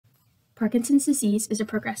Parkinson's disease is a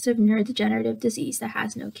progressive neurodegenerative disease that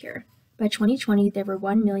has no cure. By 2020, there were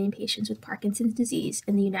 1 million patients with Parkinson's disease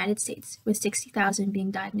in the United States, with 60,000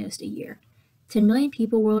 being diagnosed a year. 10 million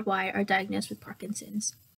people worldwide are diagnosed with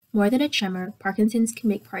Parkinson's. More than a tremor, Parkinson's can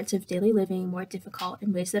make parts of daily living more difficult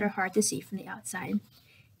in ways that are hard to see from the outside.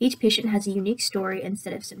 Each patient has a unique story and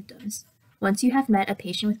set of symptoms. Once you have met a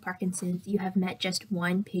patient with Parkinson's, you have met just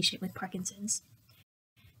one patient with Parkinson's.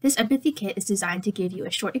 This empathy kit is designed to give you a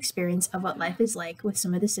short experience of what life is like with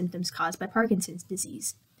some of the symptoms caused by Parkinson's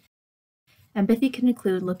disease. Empathy can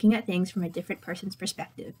include looking at things from a different person's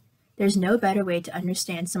perspective. There's no better way to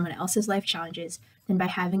understand someone else's life challenges than by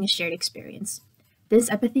having a shared experience. This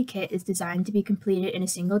empathy kit is designed to be completed in a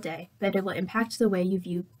single day, but it will impact the way you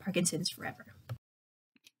view Parkinson's forever.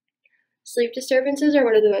 Sleep disturbances are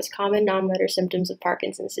one of the most common non-motor symptoms of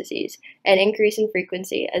Parkinson's disease and increase in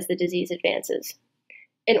frequency as the disease advances.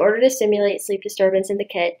 In order to simulate sleep disturbance in the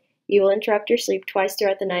kit, you will interrupt your sleep twice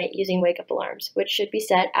throughout the night using wake-up alarms, which should be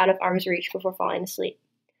set out of arm's reach before falling asleep.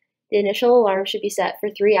 The initial alarm should be set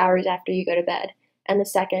for 3 hours after you go to bed, and the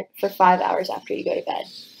second for 5 hours after you go to bed.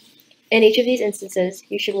 In each of these instances,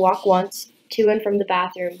 you should walk once to and from the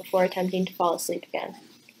bathroom before attempting to fall asleep again.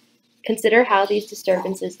 Consider how these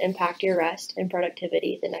disturbances impact your rest and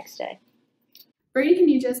productivity the next day.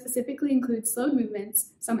 Bradykinesia specifically includes slowed movements,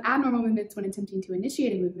 some abnormal movements when attempting to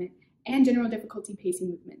initiate a movement, and general difficulty pacing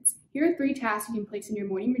movements. Here are 3 tasks you can place in your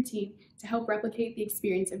morning routine to help replicate the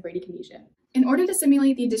experience of bradykinesia. In order to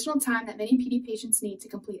simulate the additional time that many PD patients need to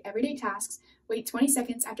complete everyday tasks, wait 20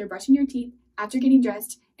 seconds after brushing your teeth, after getting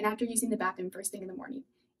dressed, and after using the bathroom first thing in the morning.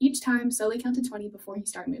 Each time, slowly count to 20 before you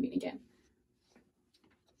start moving again.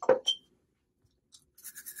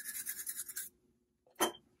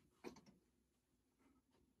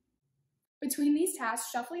 Between these tasks,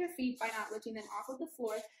 shuffle your feet by not lifting them off of the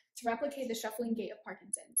floor to replicate the shuffling gait of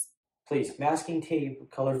Parkinson's. Place masking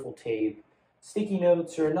tape, colorful tape, sticky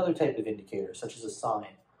notes, or another type of indicator, such as a sign,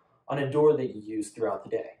 on a door that you use throughout the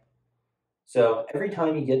day. So every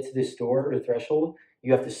time you get to this door or threshold,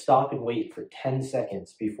 you have to stop and wait for 10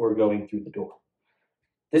 seconds before going through the door.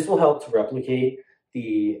 This will help to replicate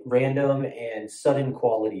the random and sudden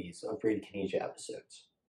qualities of bradykinesia episodes.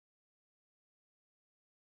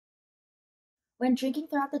 When drinking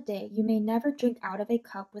throughout the day, you may never drink out of a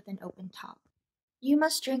cup with an open top. You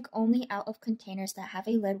must drink only out of containers that have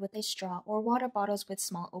a lid with a straw or water bottles with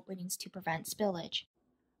small openings to prevent spillage.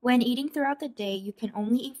 When eating throughout the day, you can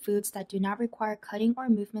only eat foods that do not require cutting or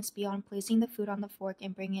movements beyond placing the food on the fork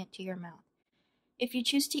and bringing it to your mouth. If you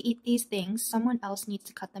choose to eat these things, someone else needs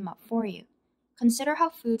to cut them up for you. Consider how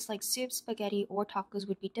foods like soup, spaghetti, or tacos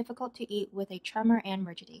would be difficult to eat with a tremor and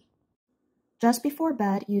rigidity. Just before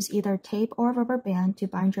bed, use either tape or a rubber band to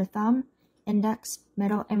bind your thumb, index,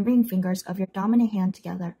 middle, and ring fingers of your dominant hand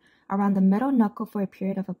together around the middle knuckle for a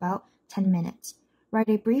period of about 10 minutes. Write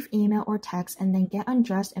a brief email or text and then get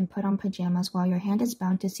undressed and put on pajamas while your hand is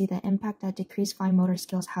bound to see the impact that decreased fine motor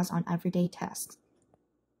skills has on everyday tasks.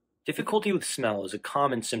 Difficulty with smell is a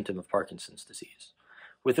common symptom of Parkinson's disease,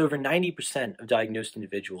 with over 90% of diagnosed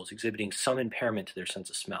individuals exhibiting some impairment to their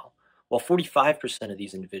sense of smell, while 45% of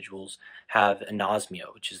these individuals have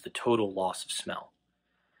anosmia, which is the total loss of smell.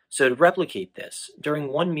 So to replicate this, during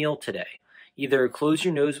one meal today, either close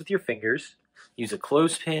your nose with your fingers, use a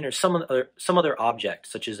clothespin or some other object,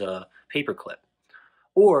 such as a paperclip,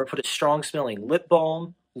 or put a strong-smelling lip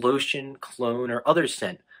balm, lotion, cologne, or other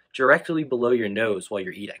scent directly below your nose while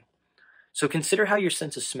you're eating. So consider how your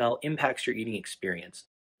sense of smell impacts your eating experience.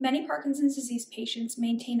 Many Parkinson's disease patients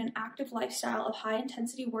maintain an active lifestyle of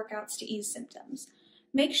high-intensity workouts to ease symptoms.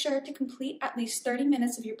 Make sure to complete at least 30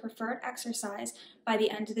 minutes of your preferred exercise by the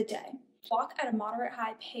end of the day. Walk at a moderate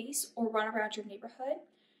high pace or run around your neighborhood.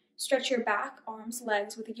 Stretch your back, arms,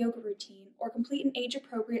 legs with a yoga routine, or complete an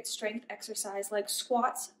age-appropriate strength exercise like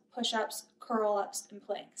squats, push-ups, curl-ups, and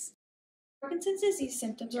planks. Parkinson's disease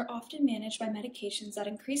symptoms are often managed by medications that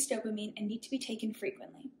increase dopamine and need to be taken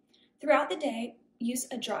frequently. Throughout the day, use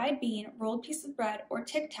a dried bean, rolled piece of bread, or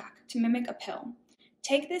Tic Tac to mimic a pill.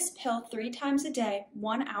 Take this pill 3 times a day,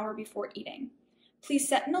 1 hour before eating. Please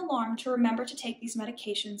set an alarm to remember to take these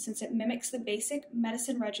medications since it mimics the basic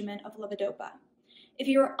medicine regimen of levodopa. If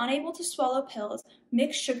you are unable to swallow pills,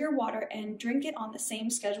 mix sugar water and drink it on the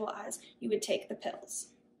same schedule as you would take the pills.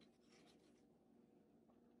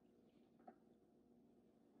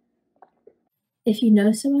 If you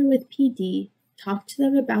know someone with PD, talk to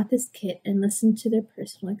them about this kit and listen to their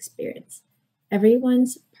personal experience.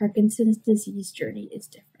 Everyone's Parkinson's disease journey is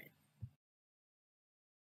different.